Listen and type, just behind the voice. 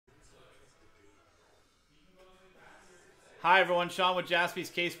Hi everyone, Sean with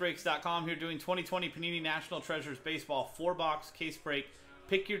JaspysCaseBreaks.com here doing 2020 Panini National Treasures Baseball 4-box case break.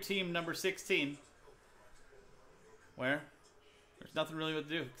 Pick your team number 16. Where there's nothing really to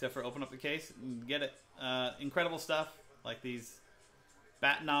do except for open up the case and get it. Incredible stuff like these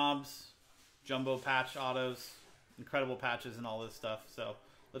bat knobs, jumbo patch autos, incredible patches and all this stuff. So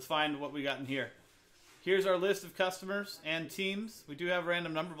let's find what we got in here. Here's our list of customers and teams. We do have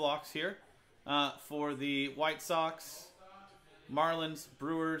random number blocks here for the White Sox, Marlins,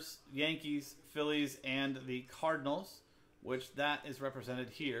 Brewers, Yankees, Phillies, and the Cardinals, which that is represented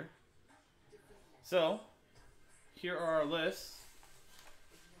here. So, here are our lists.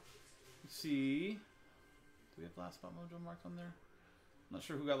 Let's see. Do we have Last Spot Mojo marked on there? I'm not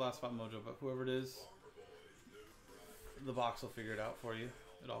sure who got Last Spot Mojo, but whoever it is, the box will figure it out for you.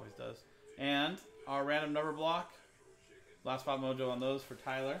 It always does. And our random number block, Last Spot Mojo on those for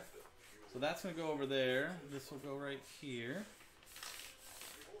Tyler. So that's going to go over there. This will go right here.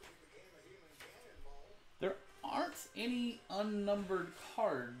 There aren't any unnumbered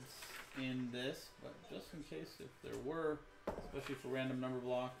cards in this, but just in case if there were, especially for random number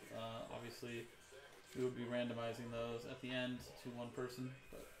block, obviously we would be randomizing those at the end to one person,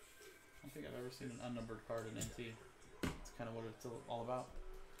 but I don't think I've ever seen an unnumbered card in NT. That's kind of what it's all about.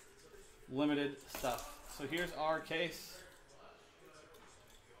 Limited stuff. So here's our case.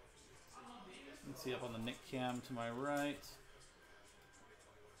 You can see up on the Nick Cam to my right.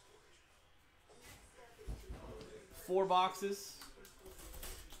 4 boxes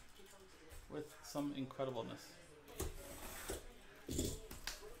with some incredibleness.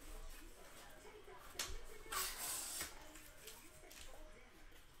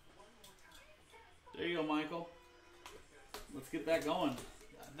 There you go, Michael. Let's get that going.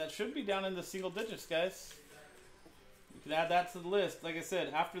 That should be down in the single digits, guys. You can add that to the list. Like I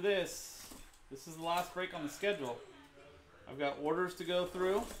said, after this is the last break on the schedule. I've got orders to go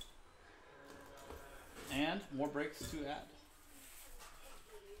through and more breaks to add.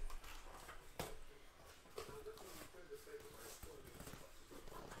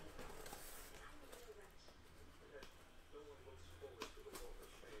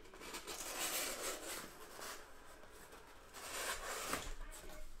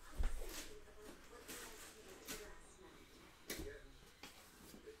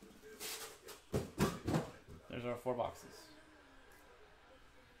 There's our 4 boxes.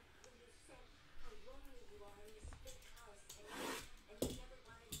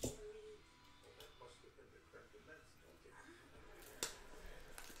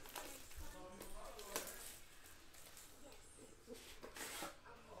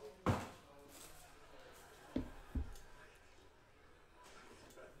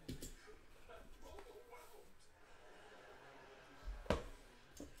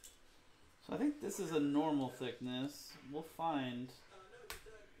 I think this is a normal thickness. We'll find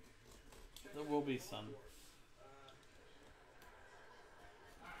there will be some.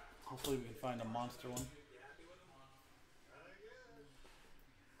 Hopefully we can find a monster one.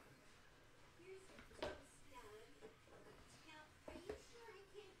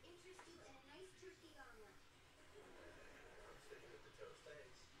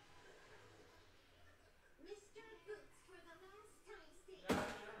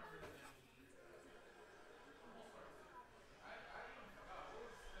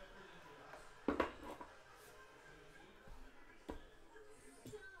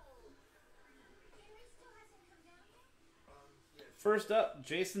 First up,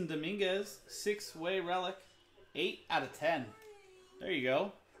 Jason Dominguez, 6-way relic, 8 out of 10. There you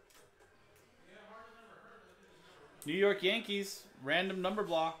go. New York Yankees, random number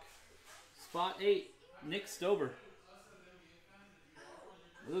block, spot 8, Nick Stober.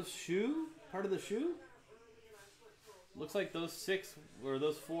 Are those shoe? Part of the shoe? Looks like those 6 or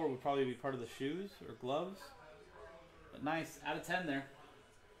those 4 would probably be part of the shoes or gloves. But nice, out of 10 there.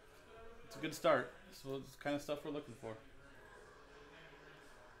 It's a good start. So it's the kind of stuff we're looking for.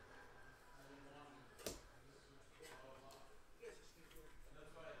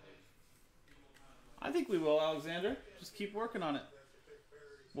 I think we will, Alexander. Just keep working on it.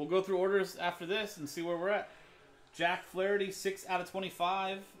 We'll go through orders after this and see where we're at. Jack Flaherty, 6 out of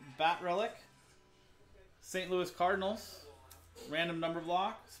 25, bat relic. St. Louis Cardinals, random number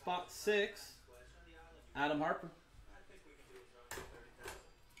block, spot 6, Adam Harper.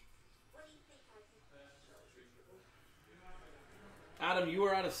 Adam, you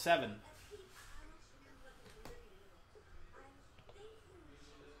are out of 7.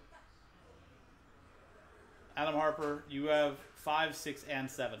 Adam Harper, you have 5, 6,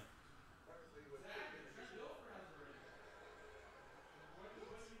 and 7.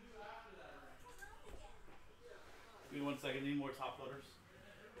 me 1 second. Need more top loaders.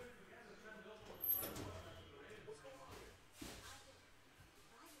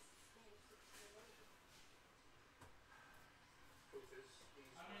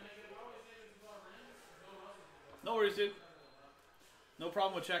 No worries, dude. No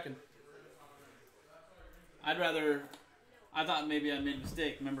problem with checking. I thought maybe I made a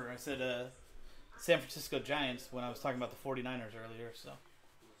mistake. Remember, I said San Francisco Giants when I was talking about the 49ers earlier, so.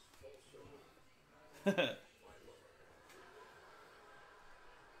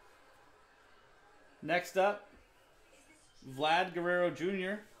 Next up, Vlad Guerrero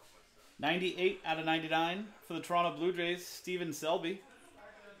Jr., 98 out of 99 for the Toronto Blue Jays, Steven Selby.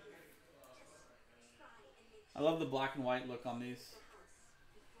 I love the black and white look on these.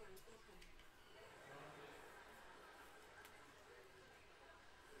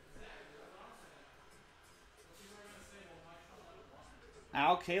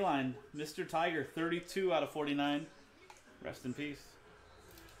 Al Kaline, Mr. Tiger, 32 out of 49. Rest in peace.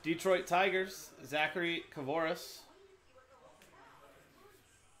 Detroit Tigers, Zachary Kavoris.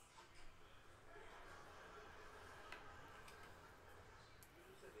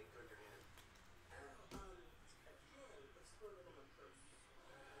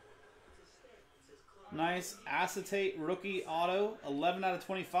 Nice acetate rookie auto, 11 out of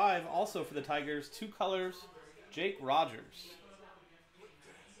 25. Also for the Tigers, 2 colors, Jake Rogers.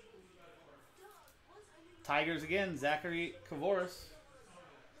 Tigers again, Zachary Kavoris.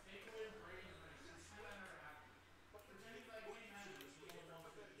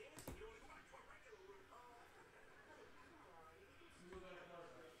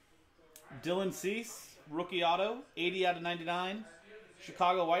 Dylan Cease, rookie auto, 80 out of 99.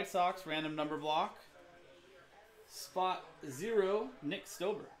 Chicago White Sox, random number block. Spot 0, Nick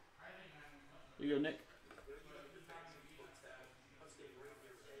Stober. Here you go, Nick.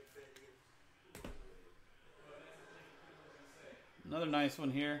 Another nice one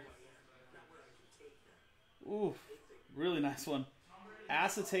here. Ooh, really nice one.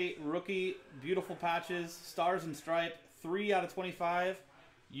 Acetate rookie, beautiful patches, stars and stripe, 3 out of 25.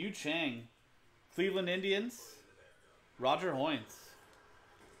 Yu Chang. Cleveland Indians, Roger Hoynes.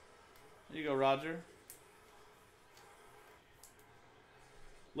 There you go, Roger.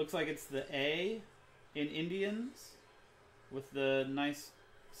 Looks like it's the A in Indians with the nice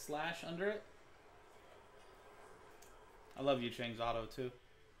slash under it. I love Yu Chang's auto too.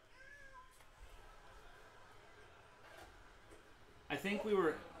 I think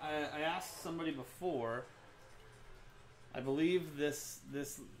I asked somebody before. I believe this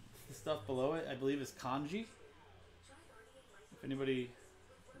stuff below it, I believe is kanji. If anybody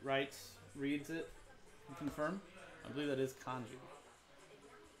reads it, can confirm. I believe that is kanji.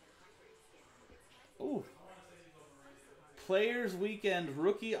 Ooh. Players Weekend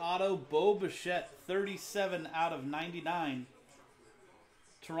rookie auto Bo Bichette, 37 out of 99.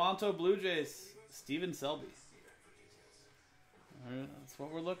 Toronto Blue Jays, Steven Selby. All right, that's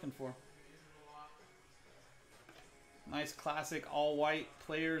what we're looking for. Nice classic all-white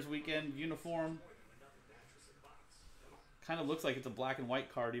Players Weekend uniform. Kind of looks like it's a black and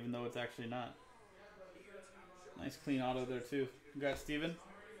white card, even though it's actually not. Nice clean auto there, too. Congrats, Steven.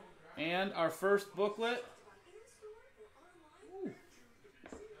 And our first booklet. Ooh.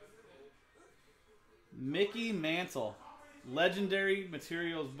 Mickey Mantle. Legendary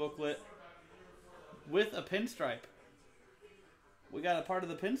Materials booklet with a pinstripe. We got a part of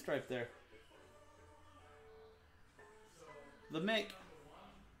the pinstripe there. The Mick.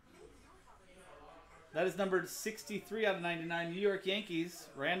 That is numbered 63 out of 99. New York Yankees.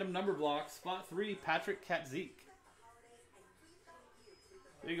 Random number block. Spot 3, Patrick Katzik.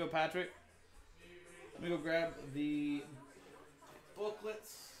 There you go, Patrick. Let me go grab the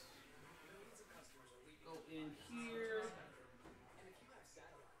booklets. Go in here.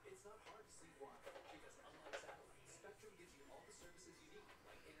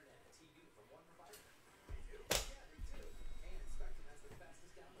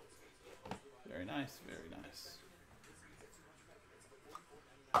 Very nice, very nice.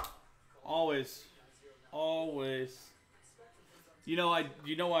 Always. You know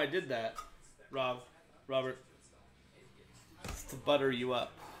why I did that, Robert. It's to butter you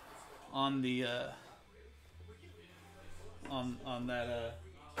up on the on that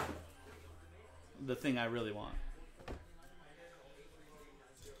the thing I really want.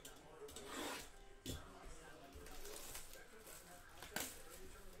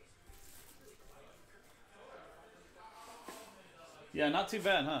 Yeah, not too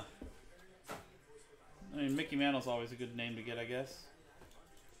bad, huh? I mean, Mickey Mantle's always a good name to get, I guess.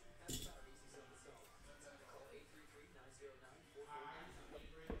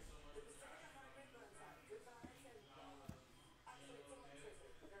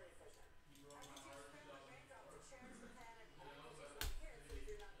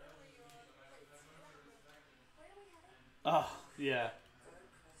 Oh, yeah.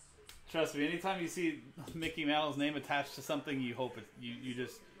 Trust me, anytime you see Mickey Mantle's name attached to something, you hope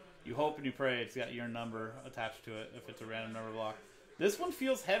you hope and you pray it's got your number attached to it if it's a random number block. This one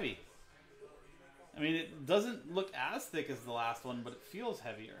feels heavy. I mean, it doesn't look as thick as the last one, but it feels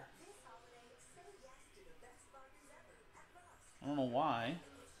heavier. I don't know why.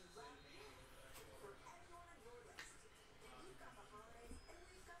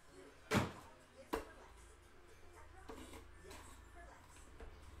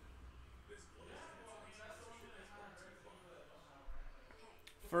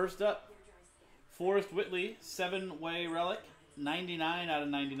 First up, Forrest Whitley, 7-way relic, 99 out of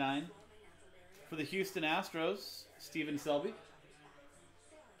 99. For the Houston Astros, Steven Selby.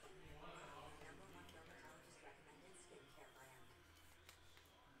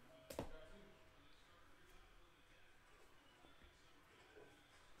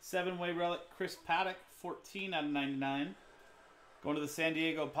 Seven-way relic, Chris Paddock, 14 out of 99. Going to the San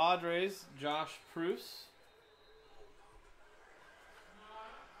Diego Padres, Josh Pruce.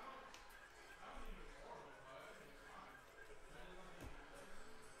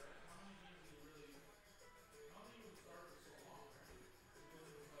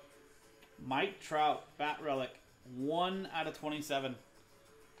 Mike Trout, bat relic, 1 out of 27.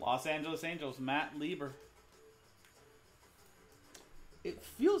 Los Angeles Angels, Matt Lieber. It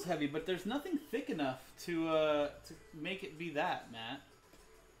feels heavy, but there's nothing thick enough to make it be that, Matt.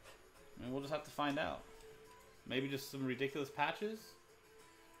 I mean, we'll just have to find out. Maybe just some ridiculous patches.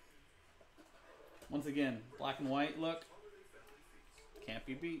 Once again, black and white look. Can't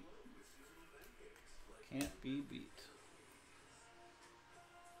be beat. Can't be beat.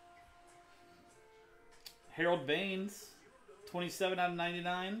 Harold Baines, 27 out of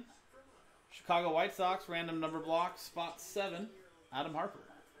 99. Chicago White Sox, random number block, spot 7. Adam Harper.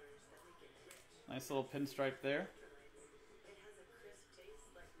 Nice little pinstripe there.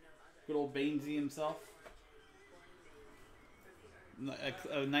 Good old Bainesy himself.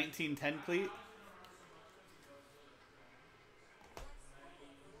 A 1910 cleat.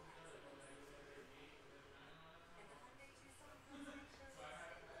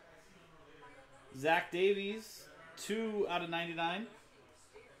 Zach Davies, 2 out of 99.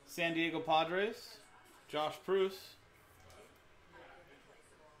 San Diego Padres, Josh Pruce.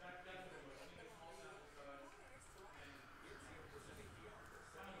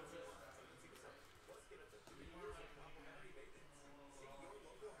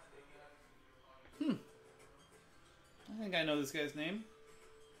 I think I know this guy's name.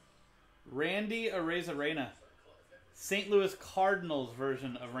 Randy Arozarena. St. Louis Cardinals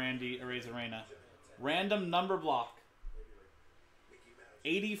version of Randy Arozarena. Random number block.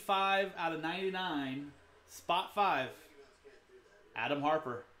 85 out of 99. Spot 5. Adam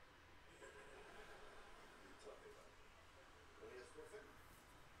Harper.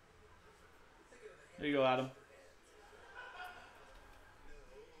 There you go, Adam.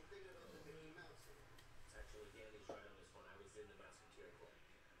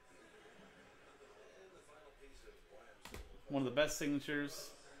 One of the best signatures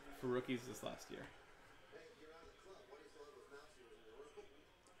for rookies this last year.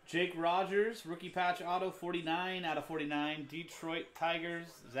 Jake Rogers, rookie patch auto, 49 out of 49. Detroit Tigers,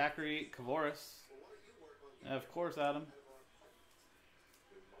 Zachary Kavoris. Of course, Adam.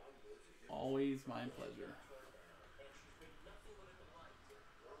 Always my pleasure.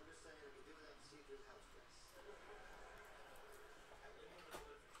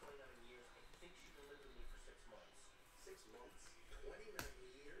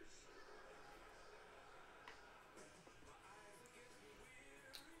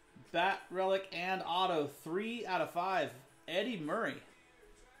 Bat, relic, and auto. 3 out of 5. Eddie Murray.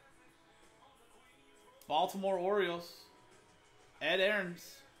 Baltimore Orioles. Ed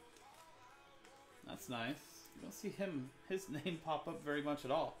Aarons. That's nice. You don't see his name pop up very much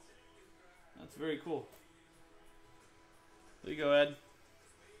at all. That's very cool. There you go, Ed.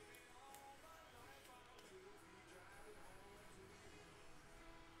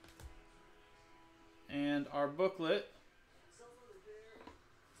 And our booklet.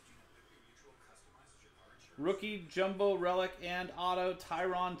 Rookie, Jumbo, Relic, and Auto,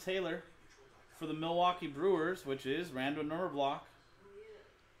 Tyron Taylor for the Milwaukee Brewers, which is random number block.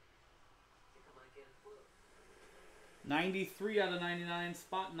 93 out of 99,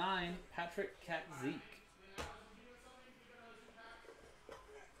 spot 9, Patrick Katzik.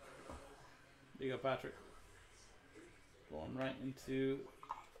 There you go, Patrick. Going right into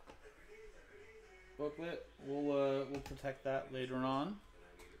booklet. We'll protect that later on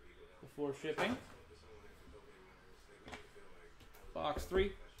before shipping. Box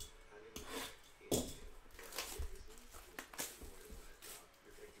 3.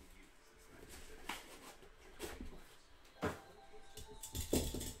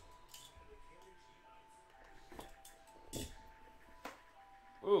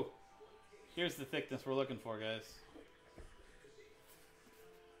 Ooh, here's the thickness we're looking for, guys.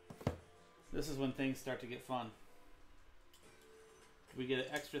 This is when things start to get fun. Do we get an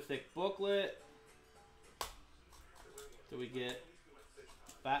extra thick booklet? Do we get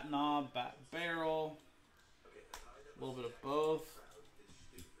bat knob, bat barrel? A little bit of both.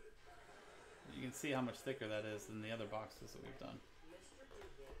 You can see how much thicker that is than the other boxes that we've done.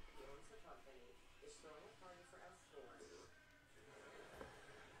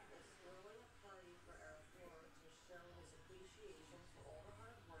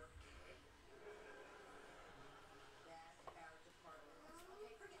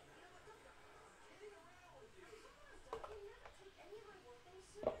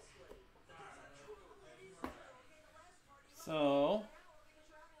 So,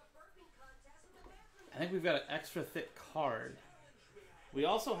 I think we've got an extra thick card. We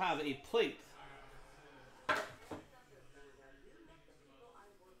also have a plate.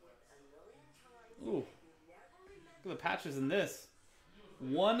 Ooh, look at the patches in this.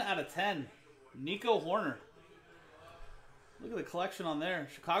 1 out of 10. Nico Horner. Look at the collection on there.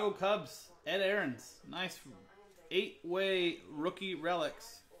 Chicago Cubs. Ed Aarons. Nice 8-way rookie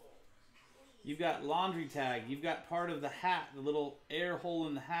relics. You've got laundry tag. You've got part of the hat, the little air hole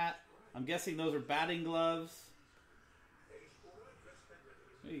in the hat. I'm guessing those are batting gloves.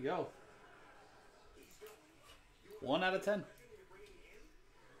 There you go. 1 out of 10.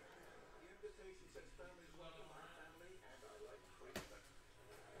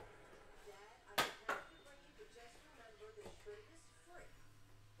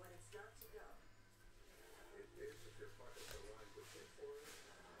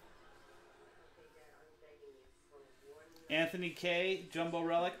 Anthony K. Jumbo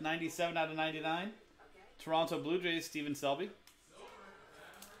Relic, 97 out of 99. Toronto Blue Jays, Steven Selby.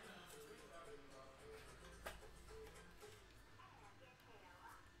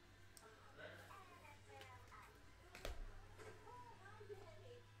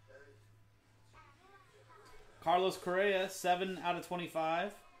 Carlos Correa, 7 out of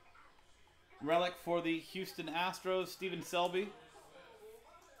 25. Relic for the Houston Astros, Steven Selby.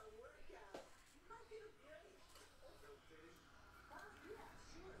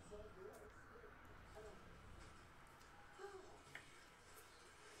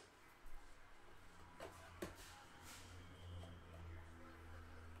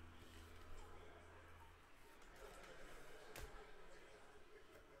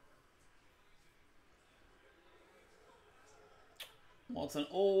 Well, it's an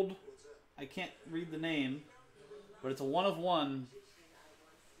old, I can't read the name, but it's a 1 of 1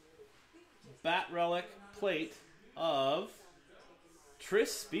 bat relic plate of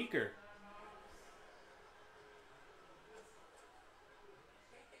Tris Speaker.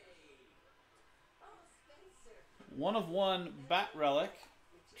 One of 1 bat relic,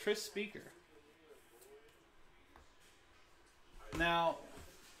 Tris Speaker. Now,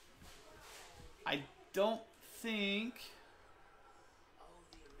 I don't think...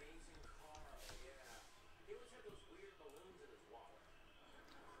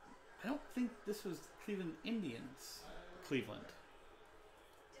 I don't think this was Cleveland Indians. Cleveland.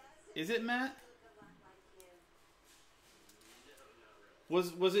 Is it, Matt?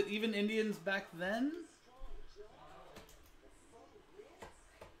 Was it even Indians back then?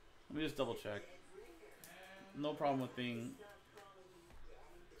 Let me just double check. No problem with being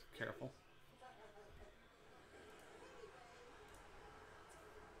careful.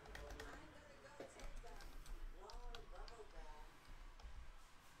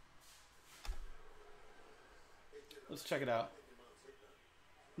 Let's check it out.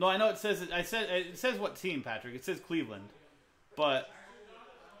 No, I know it says it says what team, Patrick? It says Cleveland. But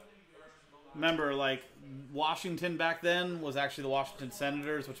remember, like, Washington back then was actually the Washington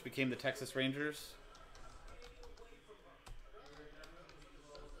Senators, which became the Texas Rangers.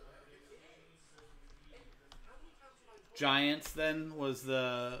 Giants then was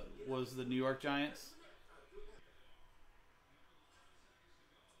the New York Giants.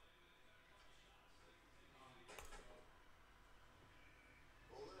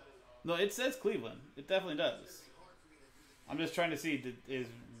 No, it says Cleveland. It definitely does. I'm just trying to see,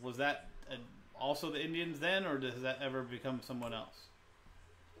 was that also the Indians then, or does that ever become someone else?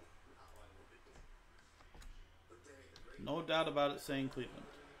 No doubt about it saying Cleveland.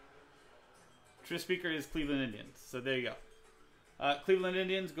 Tris Speaker is Cleveland Indians, so there you go. Cleveland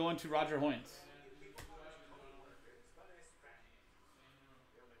Indians going to Roger Hoynes.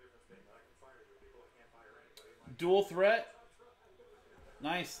 Dual threat.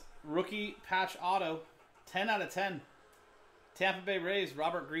 Nice. Rookie patch auto. 10 out of 10. Tampa Bay Rays,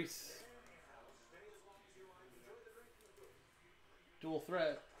 Robert Grease. Dual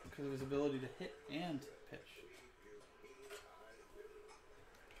threat because of his ability to hit and pitch.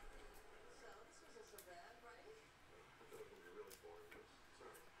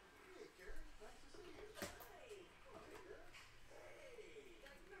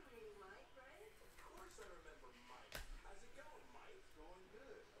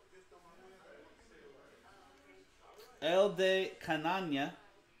 LATE NITE,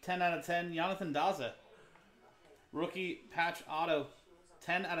 10 out of 10. Jonathan Daza. Rookie patch auto,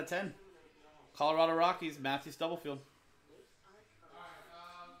 10 out of 10. Colorado Rockies, Matthew Stubblefield.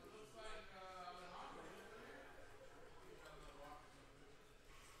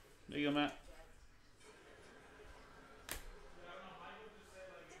 There you go, Matt.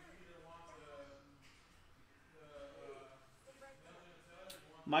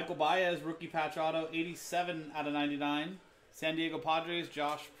 Michael Baez, rookie patch auto, 87 out of 99. San Diego Padres,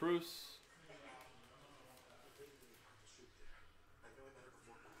 Josh Pruce.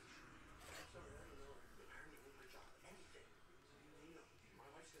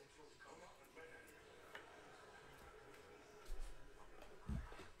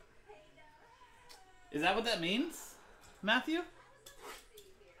 Is that what that means, Matthew?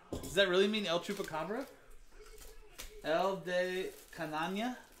 Does that really mean El Chupacabra? El de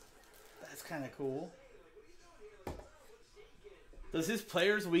Canania? That's kind of cool. Does his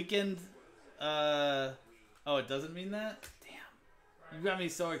Players Weekend... oh, it doesn't mean that? Damn. You got me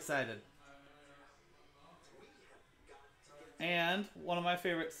so excited. And one of my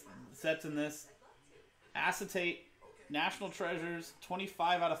favorite sets in this, Acetate National Treasures,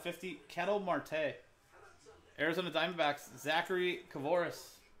 25 out of 50, Ketel Marte. Arizona Diamondbacks, Zachary Kavoris.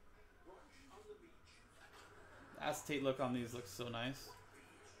 The acetate look on these looks so nice.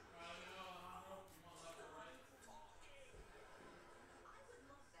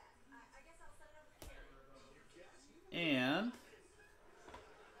 And,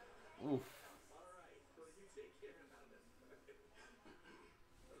 oof.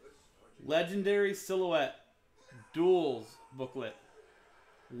 Legendary Silhouette Duels booklet.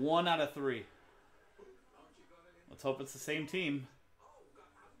 1 out of 3. Let's hope it's the same team.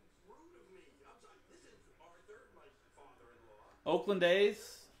 Oakland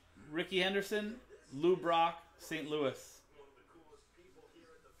A's, Ricky Henderson, Lou Brock, St. Louis.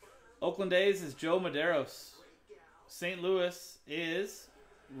 Oakland A's is Joe Maderos. St. Louis is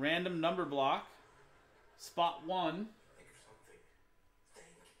random number block. Spot 1,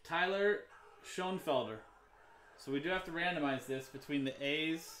 Tyler Schoenfelder. So we do have to randomize this between the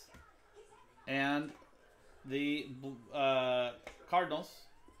A's and the Cardinals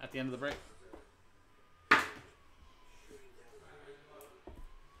at the end of the break.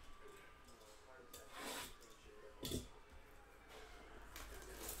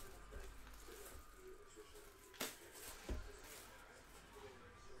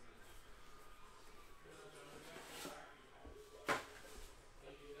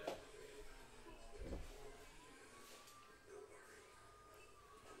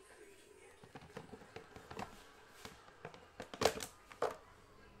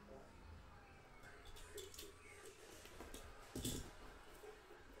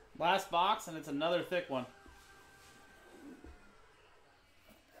 Last box, and it's another thick one.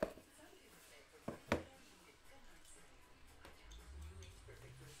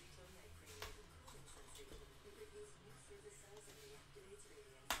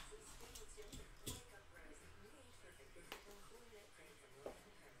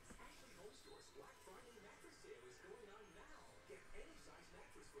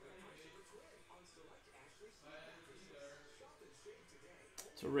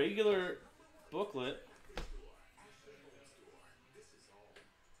 It's a regular booklet.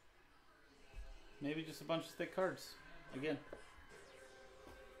 Maybe just a bunch of thick cards. Again.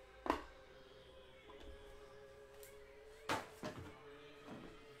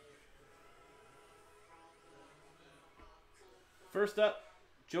 First up,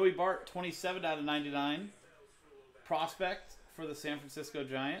 Joey Bart, 27 out of 99. Prospect for the San Francisco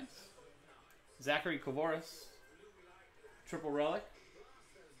Giants. Zachary Kavoris, triple relic.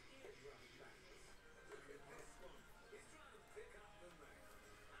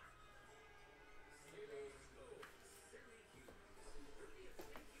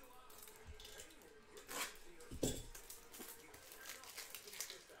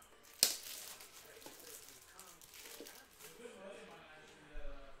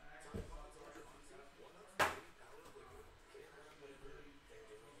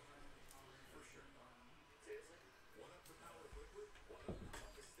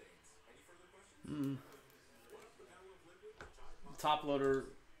 Top loader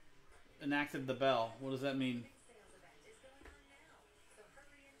enacted the bell. What does that mean?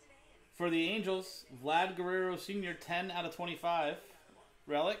 For the Angels, Vlad Guerrero Sr., 10 out of 25.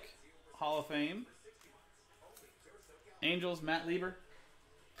 Relic, Hall of Fame. Angels, Matt Lieber.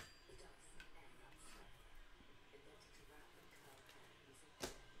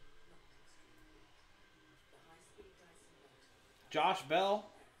 Josh Bell,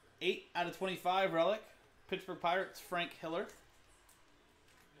 8 out of 25. Relic. Pittsburgh Pirates, Frank Hiller.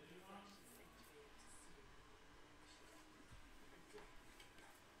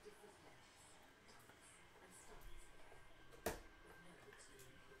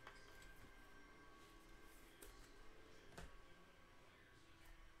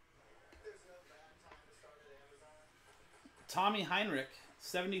 Tommy Heinrich,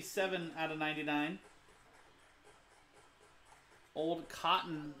 77 out of 99. Old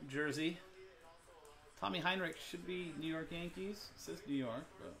cotton jersey. Tommy Heinrich should be New York Yankees. It says New York,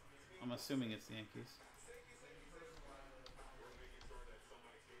 but I'm assuming it's the Yankees.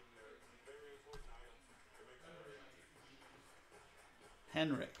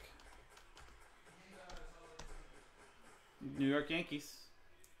 Henrik. New York Yankees.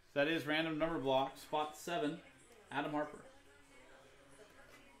 That is random number block. Spot 7. Adam Harper.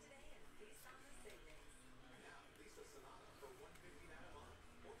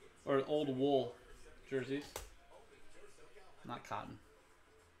 Or old wool jerseys. Not cotton.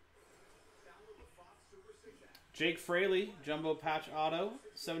 Jake Fraley, jumbo patch auto.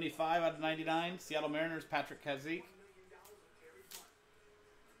 75 out of 99. Seattle Mariners, Patrick Kazik.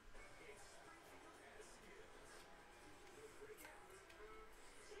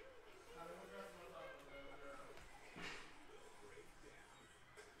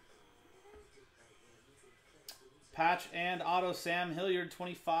 Patch and auto Sam Hilliard,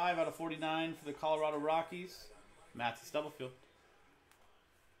 25 out of 49 for the Colorado Rockies. Matthew Stubblefield.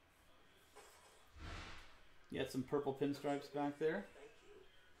 You had some purple pinstripes back there.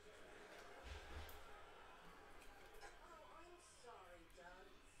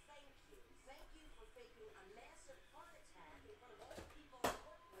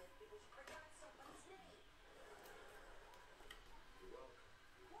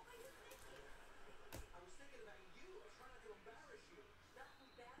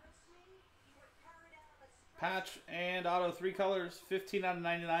 Patch and auto 3 colors, 15 out of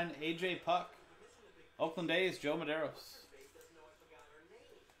 99, AJ Puck. Oakland A's, Joe Medeiros.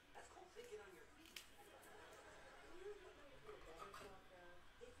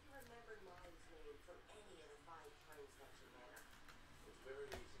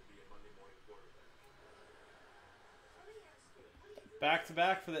 Back to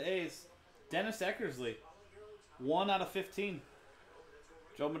back for the A's. Dennis Eckersley, 1 out of 15.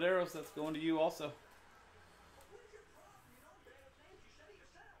 Joe Medeiros, that's going to you also.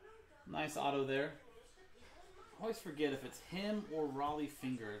 Nice auto there. I always forget if it's him or Raleigh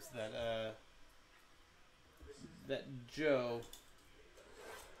Fingers that that Joe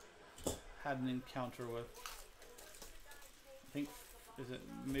had an encounter with. I think, is it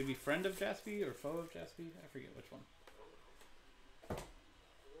maybe friend of Jaspy or foe of Jaspy? I forget which one. I'll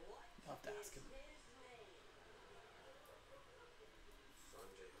have to ask him.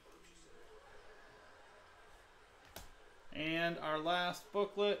 And our last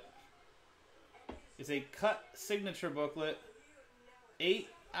booklet is a cut signature booklet. 8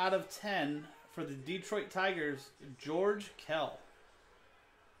 out of 10 for the Detroit Tigers, George Kell.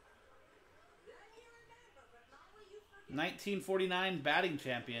 1949 batting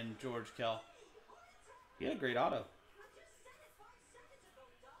champion, George Kell. He had a great auto.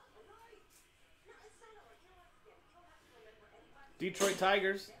 Detroit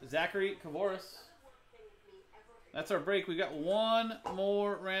Tigers, Zachary Kavoris. That's our break. We got one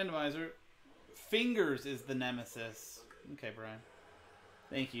more randomizer. Fingers is the nemesis. Okay, Brian.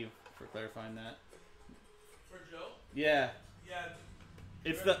 Thank you for clarifying that. For Joe? Yeah. Yeah.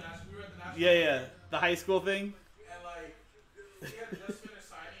 It's we the were at the national yeah. The high school thing. And like he had just finished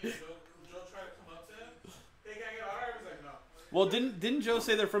signing and Joe tried to come up to him. Hey, can I get an autograph? He was like, no. Well, didn't Joe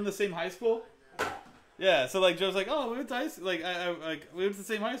say they're from the same high school? Yeah, so like Joe's like, oh, we went to high school. Like we went to the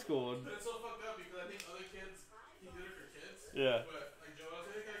same high school. But it's so fucked up because I think other kids, he did it for kids. Yeah. But like Joe was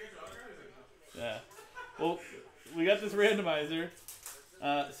like, hey, can I get your autograph? He's like, no. Yeah. Well, we got this randomizer.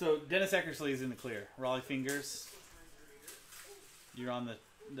 So Dennis Eckersley is in the clear. Raleigh Fingers, you're on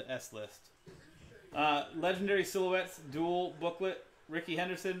the S list. Legendary Silhouettes dual booklet. Ricky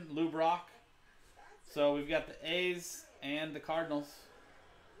Henderson, Lou Brock. So we've got the A's and the Cardinals.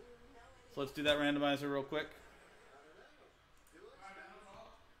 So let's do that randomizer real quick.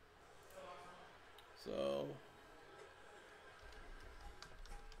 So.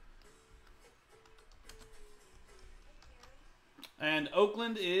 And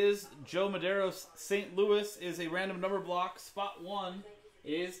Oakland is Joe Maderos. St. Louis is a random number block. Spot 1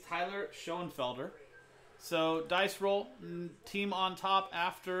 is Tyler Schoenfelder. So dice roll. Team on top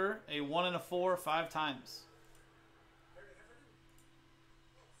after a 1 and a 4 5 times.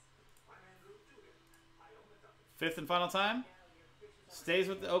 Fifth and final time. Stays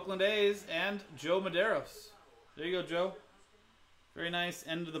with the Oakland A's and Joe Maderos. There you go, Joe. Very nice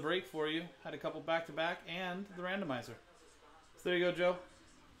end of the break for you. Had a couple back-to-back and the randomizer. So there you go, Joe.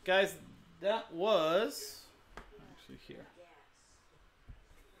 Guys, that was actually here.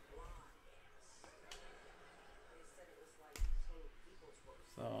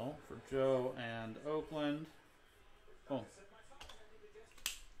 So for Joe and Oakland. Boom.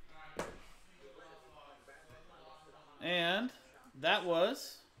 And that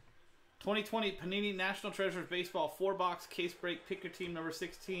was 2020 Panini National Treasures Baseball 4-box case break. Pick your team number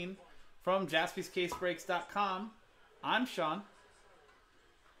 16 from JaspysCaseBreaks.com. I'm Sean.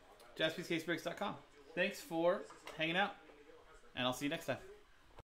 JaspysCaseBreaks.com. Thanks for hanging out, and I'll see you next time.